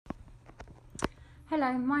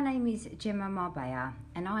Hello, my name is Gemma Marbella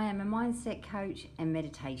and I am a mindset coach and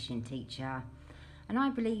meditation teacher. And I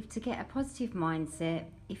believe to get a positive mindset,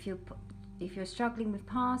 if you're struggling with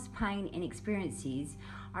past pain and experiences,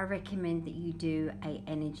 I recommend that you do a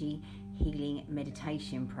energy healing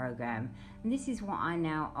meditation program. And this is what I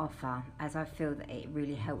now offer, as I feel that it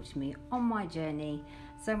really helped me on my journey,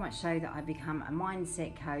 so much so that I become a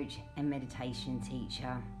mindset coach and meditation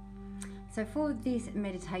teacher. So for this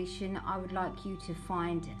meditation, I would like you to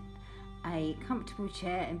find a comfortable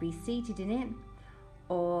chair and be seated in it,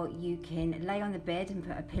 or you can lay on the bed and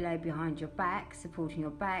put a pillow behind your back, supporting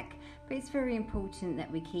your back. But it's very important that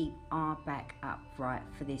we keep our back upright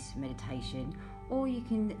for this meditation, or you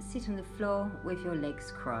can sit on the floor with your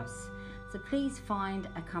legs crossed. So please find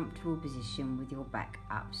a comfortable position with your back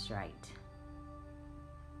up straight.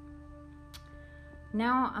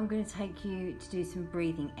 Now I'm going to take you to do some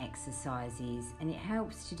breathing exercises, and it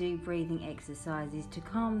helps to do breathing exercises to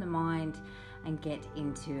calm the mind and get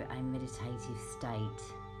into a meditative state.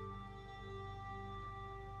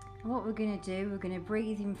 And what we're going to do, we're going to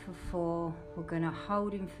breathe in for 4, we're going to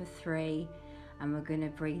hold in for 3, and we're going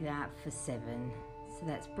to breathe out for 7. So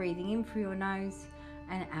that's breathing in through your nose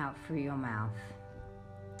and out through your mouth.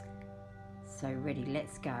 So ready,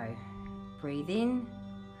 let's go. Breathe in,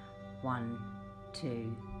 1,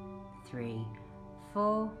 2, 3,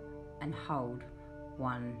 4, and hold,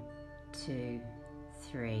 1, 2,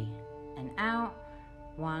 3, and out,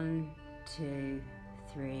 1, 2,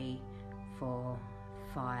 3, 4,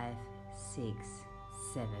 5, 6,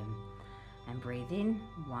 7, and breathe in,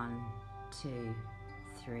 1, 2,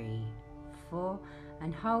 3, 4,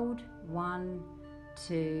 and hold, 1,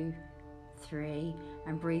 2, 3,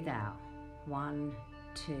 and breathe out, 1,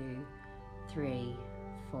 2, 3,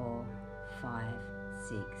 4, 5,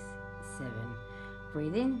 6, 7.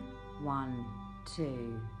 Breathe in, 1,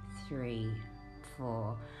 2, 3,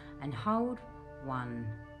 4, and hold, 1,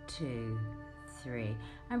 2, 3,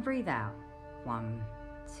 and breathe out, 1,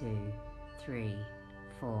 2, 3,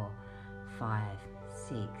 4, 5,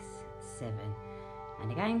 6, 7.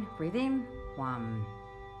 And again, breathe in, 1,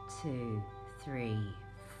 2, 3,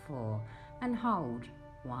 4, and hold,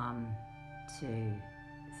 1, 2,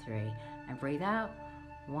 3, and breathe out,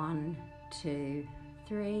 1, 2,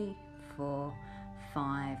 3, 4,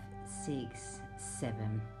 5, 6,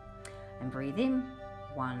 7. And breathe in,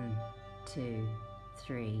 1, 2,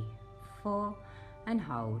 3, 4, and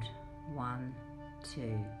hold, 1,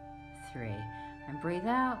 2, 3. And breathe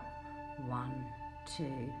out, 1,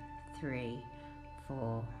 2, 3,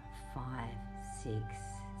 4, 5, 6,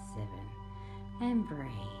 7. And breathe.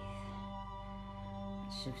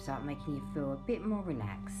 It should start making you feel a bit more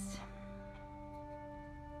relaxed.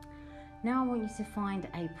 Now I want you to find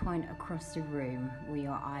a point across the room where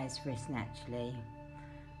your eyes rest naturally.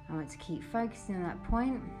 I want to keep focusing on that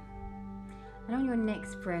point. And on your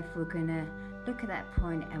next breath, we're going to look at that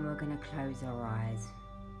point and we're going to close our eyes.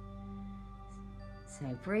 So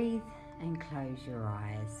breathe and close your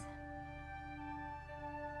eyes.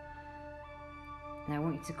 Now I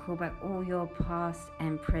want you to call back all your past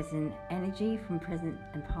and present energy from present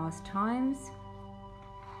and past times.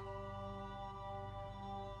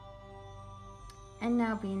 And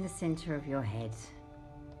now be in the center of your head.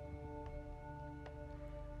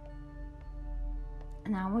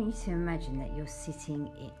 And now I want you to imagine that you're sitting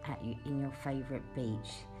in your favorite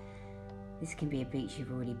beach. This can be a beach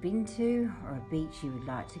you've already been to, or a beach you would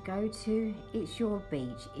like to go to. It's your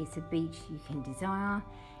beach. It's a beach you can desire.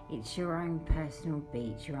 It's your own personal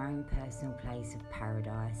beach, your own personal place of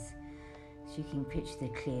paradise. So you can picture the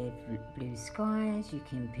clear blue skies, you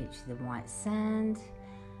can picture the white sand.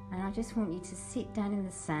 And I just want you to sit down in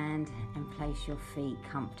the sand and place your feet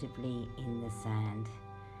comfortably in the sand.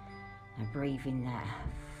 Now breathe in that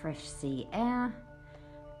fresh sea air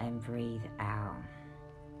and breathe out.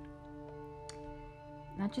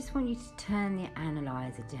 Now I just want you to turn the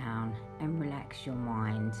analyzer down and relax your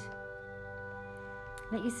mind.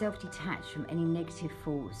 Let yourself detach from any negative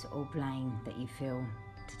thoughts or blame that you feel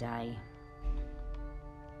today.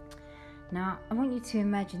 Now I want you to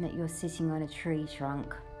imagine that you're sitting on a tree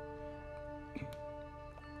trunk,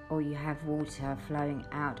 or you have water flowing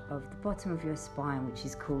out of the bottom of your spine, which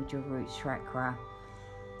is called your root chakra,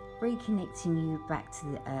 reconnecting you back to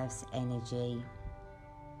the earth's energy.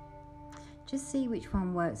 Just see which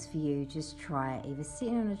one works for you. Just try it. Either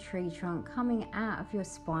sitting on a tree trunk, coming out of your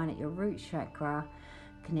spine at your root chakra,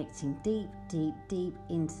 connecting deep, deep, deep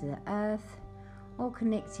into the earth, or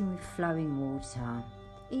connecting with flowing water.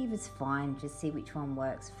 Either's fine. Just see which one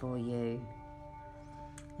works for you.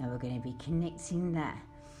 Now we're going to be connecting that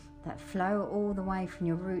flow all the way from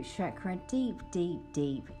your root chakra deep, deep,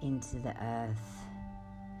 deep into the earth.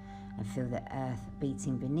 and feel the earth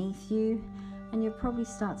beating beneath you, and you'll probably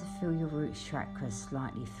start to feel your root chakra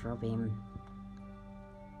slightly throbbing.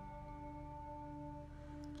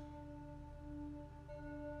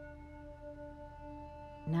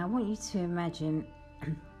 Now I want you to imagine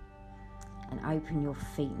and open your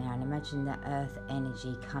feet now, and imagine the earth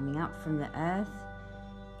energy coming up from the earth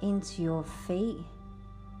into your feet,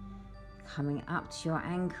 coming up to your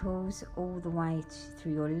ankles, all the way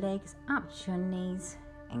through your legs, up to your knees,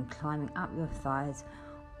 and climbing up your thighs,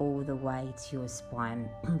 all the way to your spine,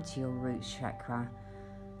 to your root chakra,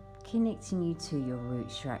 connecting you to your root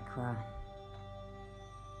chakra.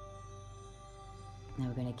 Now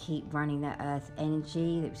we're going to keep running that earth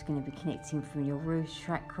energy that's going to be connecting from your root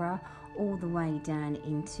chakra all the way down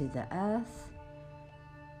into the earth,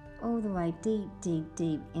 all the way deep, deep,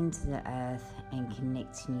 deep into the earth, and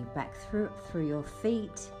connecting you back through your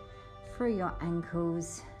feet, through your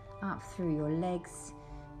ankles, up through your legs,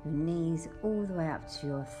 your knees, all the way up to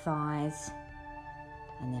your thighs,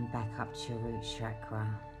 and then back up to your root chakra.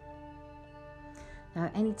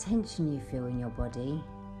 Now any tension you feel in your body,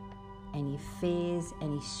 any fears,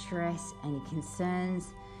 any stress, any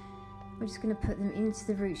concerns, we're just going to put them into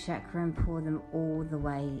the root chakra and pour them all the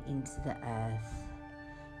way into the earth.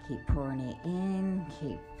 Keep pouring it in,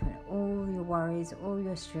 keep putting all your worries, all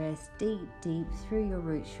your stress deep, deep through your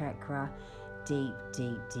root chakra, deep,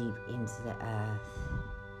 deep, deep into the earth.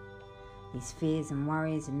 These fears and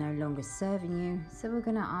worries are no longer serving you, so we're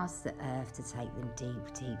going to ask the earth to take them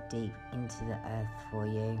deep, deep, deep into the earth for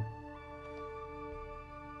you.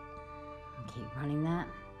 Keep running that.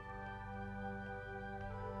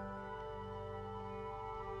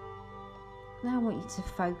 Now I want you to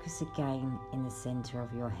focus again in the center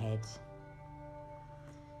of your head.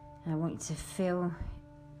 And I want you to feel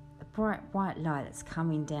a bright white light that's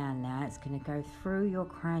coming down now. It's going to go through your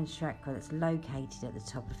crown chakra that's located at the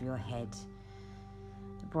top of your head.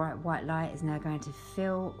 The bright white light is now going to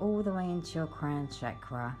fill all the way into your crown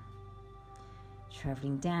chakra,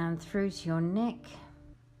 traveling down through to your neck,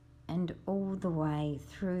 and all the way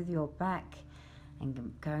through your back,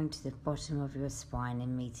 and going to the bottom of your spine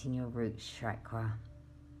and meeting your root chakra.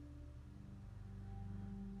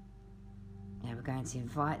 Now we're going to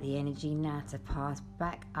invite the energy now to pass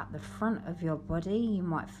back up the front of your body. You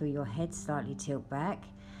might feel your head slightly tilt back,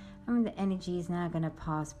 and the energy is now going to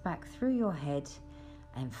pass back through your head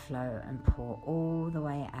and flow and pour all the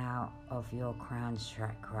way out of your crown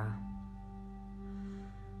chakra.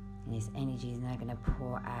 And this energy is now going to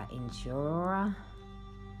pour out into your aura,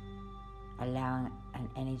 allowing an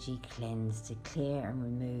energy cleanse to clear and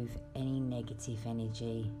remove any negative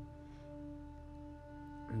energy.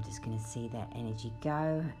 I'm just going to see that energy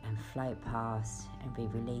go and float past and be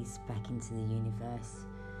released back into the universe.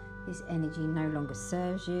 This energy no longer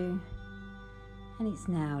serves you, and it's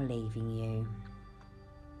now leaving you.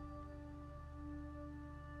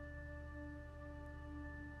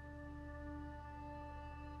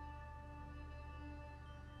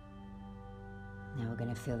 Now we're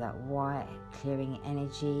going to feel that white clearing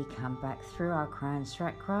energy come back through our crown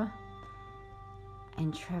chakra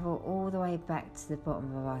and travel all the way back to the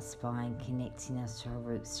bottom of our spine, connecting us to our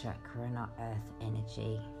root chakra and our earth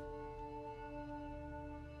energy.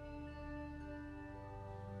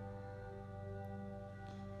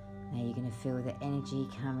 Now you're going to feel the energy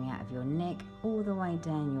coming out of your neck all the way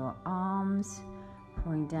down your arms,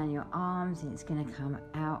 pouring down your arms, and it's going to come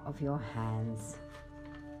out of your hands.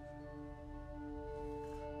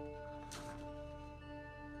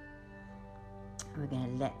 We're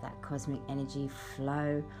going to let that cosmic energy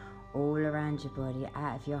flow all around your body,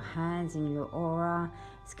 out of your hands and your aura.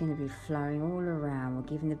 It's going to be flowing all around. We're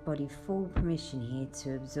giving the body full permission here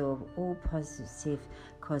to absorb all positive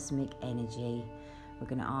cosmic energy. We're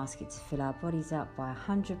going to ask it to fill our bodies up by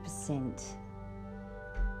 100%.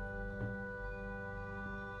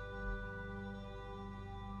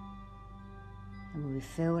 And when we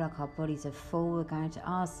feel like our bodies are full, we're going to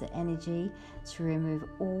ask the energy to remove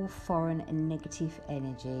all foreign and negative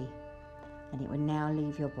energy, and it will now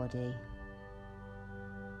leave your body.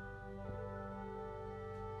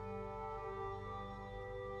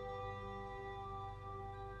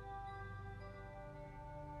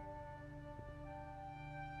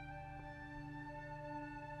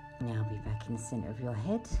 Now be back in the center of your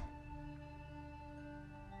head.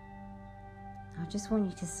 I just want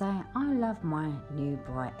you to say, I love my new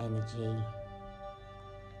bright energy.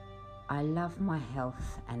 I love my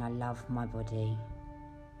health and I love my body.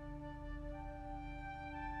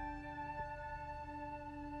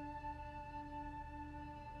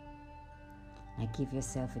 Now give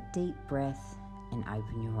yourself a deep breath and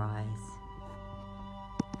open your eyes.